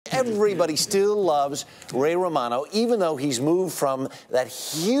everybody still loves Ray Romano, even though he's moved from that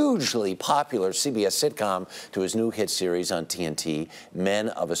hugely popular CBS sitcom to his new hit series on TNT, Men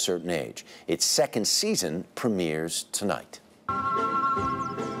of a Certain Age. Its second season premieres tonight.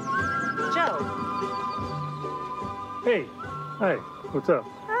 Joe. Hey. Hi. What's up?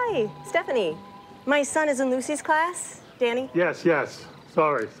 Hi, Stephanie. My son is in Lucy's class. Danny? Yes.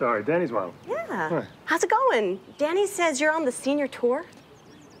 Sorry. Danny's mom. Yeah. Hi. How's it going? Danny says you're on the senior tour.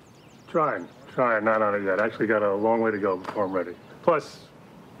 Trying. Not on it yet. Actually got a long way to go before I'm ready. Plus,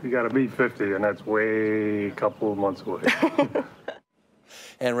 you got to beat 50, and that's way a couple of months away.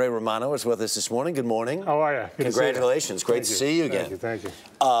 And Ray Romano is with us this morning. Good morning. How are you? Congratulations. Great to see you again. Thank you.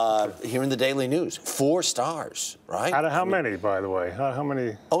 Here in the Daily News, 4 stars, right? Out of how many, by the way? How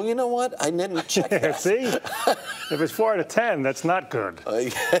many? Oh, you know what? I didn't check that. See? If it's 4 out of 10, that's not good.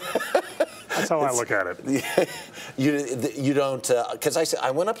 That's how I look at it. You don't, because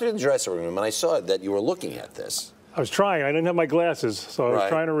I went up to the dressing room and I saw that you were looking at this. I was trying. I didn't have my glasses, so I was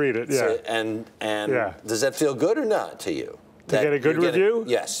trying to read it. Yeah. So, and does that feel good or not to you? To get a good review?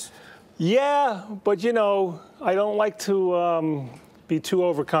 Yes. Yeah, but you know, I don't like to be too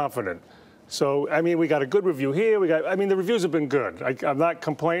overconfident. So, I mean, we got a good review here. The reviews have been good. I'm not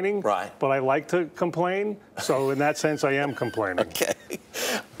complaining, right? But I like to complain. So, in that sense, I am complaining. Okay.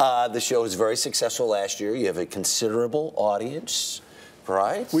 The show was very successful last year. You have a considerable audience,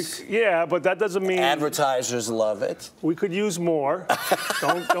 right? Yeah, but that doesn't mean advertisers love it. We could use more.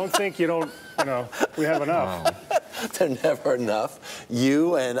 don't think you don't. You know, we have enough. They're never enough.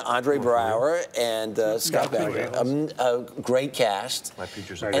 You and Andre Brower and Scott Baker, a great cast.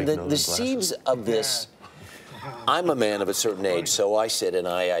 And the seeds of this, I'm a man of a certain age, so I sit and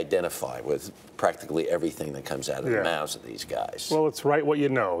I identify with practically everything that comes out of the mouths of these guys. Well, it's write what you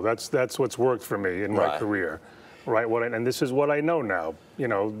know. That's what's worked for me in my career. Right, and this is what I know now. You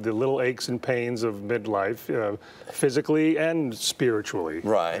know, the little aches and pains of midlife, physically and spiritually.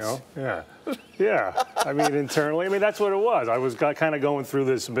 Right. You know? Yeah. I mean, internally. I mean, that's what it was. I was kind of going through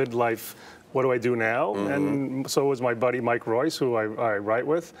this midlife. What do I do now? And so was my buddy Mike Royce, who I write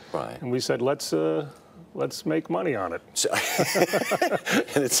with. Right. And we said, let's make money on it. So,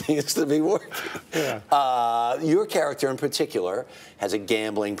 and it seems to be working. Yeah. Your character in particular has a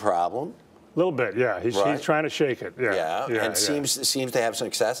gambling problem. A little bit, yeah. He's trying to shake it. And seems to have some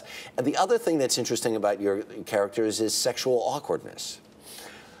success. And the other thing that's interesting about your character is his sexual awkwardness.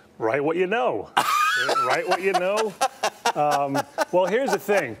 Write what you know. Write what you know. Well, here's the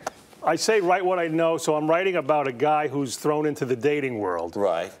thing. I say write what I know, so I'm writing about a guy who's thrown into the dating world.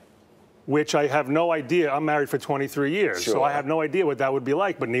 Right. Which I have no idea. I'm married for 23 years, so I have no idea what that would be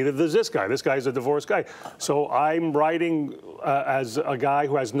like, but neither does this guy. This guy's a divorced guy. So I'm writing as a guy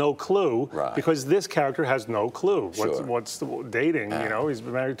who has no clue, because this character has no clue. What's the dating, you know? He's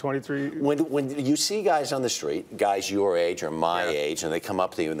been married 23 years. When you see guys on the street, guys your age or my age, and they come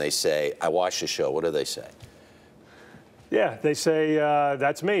up to you and they say, I watched the show, what do they say? Yeah, they say,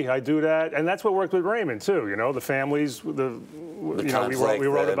 that's me, I do that. And that's what worked with Raymond, too, you know, the families, we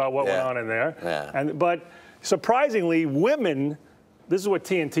wrote about what went on in there. Yeah. But surprisingly, women, this is what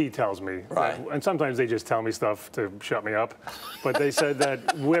TNT tells me, and sometimes they just tell me stuff to shut me up, but they said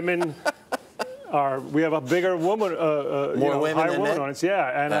that women we have a bigger woman, higher woman audience,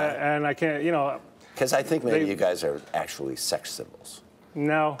 and I can't, you know. Because I think maybe you guys are actually sex symbols.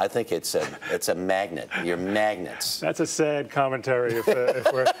 No. I think it's a magnet. You're magnets. That's a sad commentary if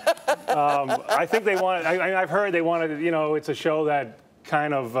we're... I think they want... I've heard they wanted, you know, it's a show that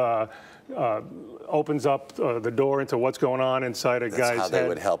kind of opens up the door into what's going on inside a guy's head. That's how they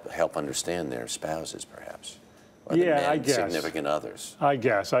would help understand their spouses, perhaps. Or I guess. Significant others. I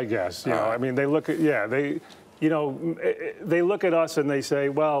guess. You know, I mean, they look at... you know, they look at us and they say,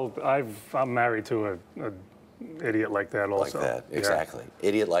 well, I'm married to a idiot like that also. Like that, exactly.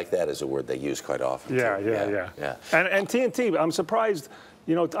 Idiot like that is a word they use quite often. Yeah. And TNT, I'm surprised,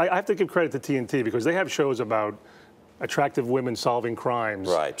 you know, I have to give credit to TNT because they have shows about attractive women solving crimes.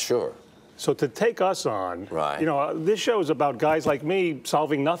 Right, sure. So to take us on, you know, this show is about guys like me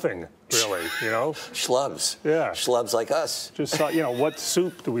solving nothing, really, you know? Schlubs. Yeah. Schlubs like us. Just, you know, what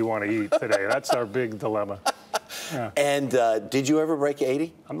soup do we want to eat today? That's our big dilemma. Yeah. And did you ever break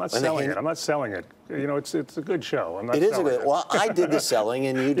 80? I'm not selling it. I'm not selling it. You know, it's a good show. I'm not it is a good. Well, I did the selling,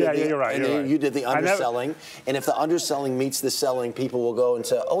 and you did you're right. You did the underselling. And if the underselling meets the selling, people will go and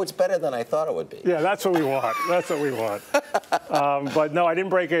say, "Oh, it's better than I thought it would be." Yeah, that's what we want. That's what we want. But no, I didn't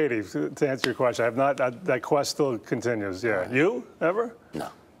break 80. To answer your question, I have not. That quest still continues. Yeah. You ever? No.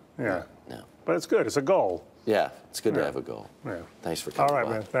 Yeah. No. But it's good. It's a goal. Yeah, it's good to have a goal. Yeah. Thanks for coming. All right,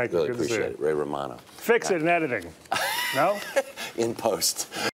 man. Thank you. Really Good appreciate to see it. Ray Romano. Fix it in editing. No? In post.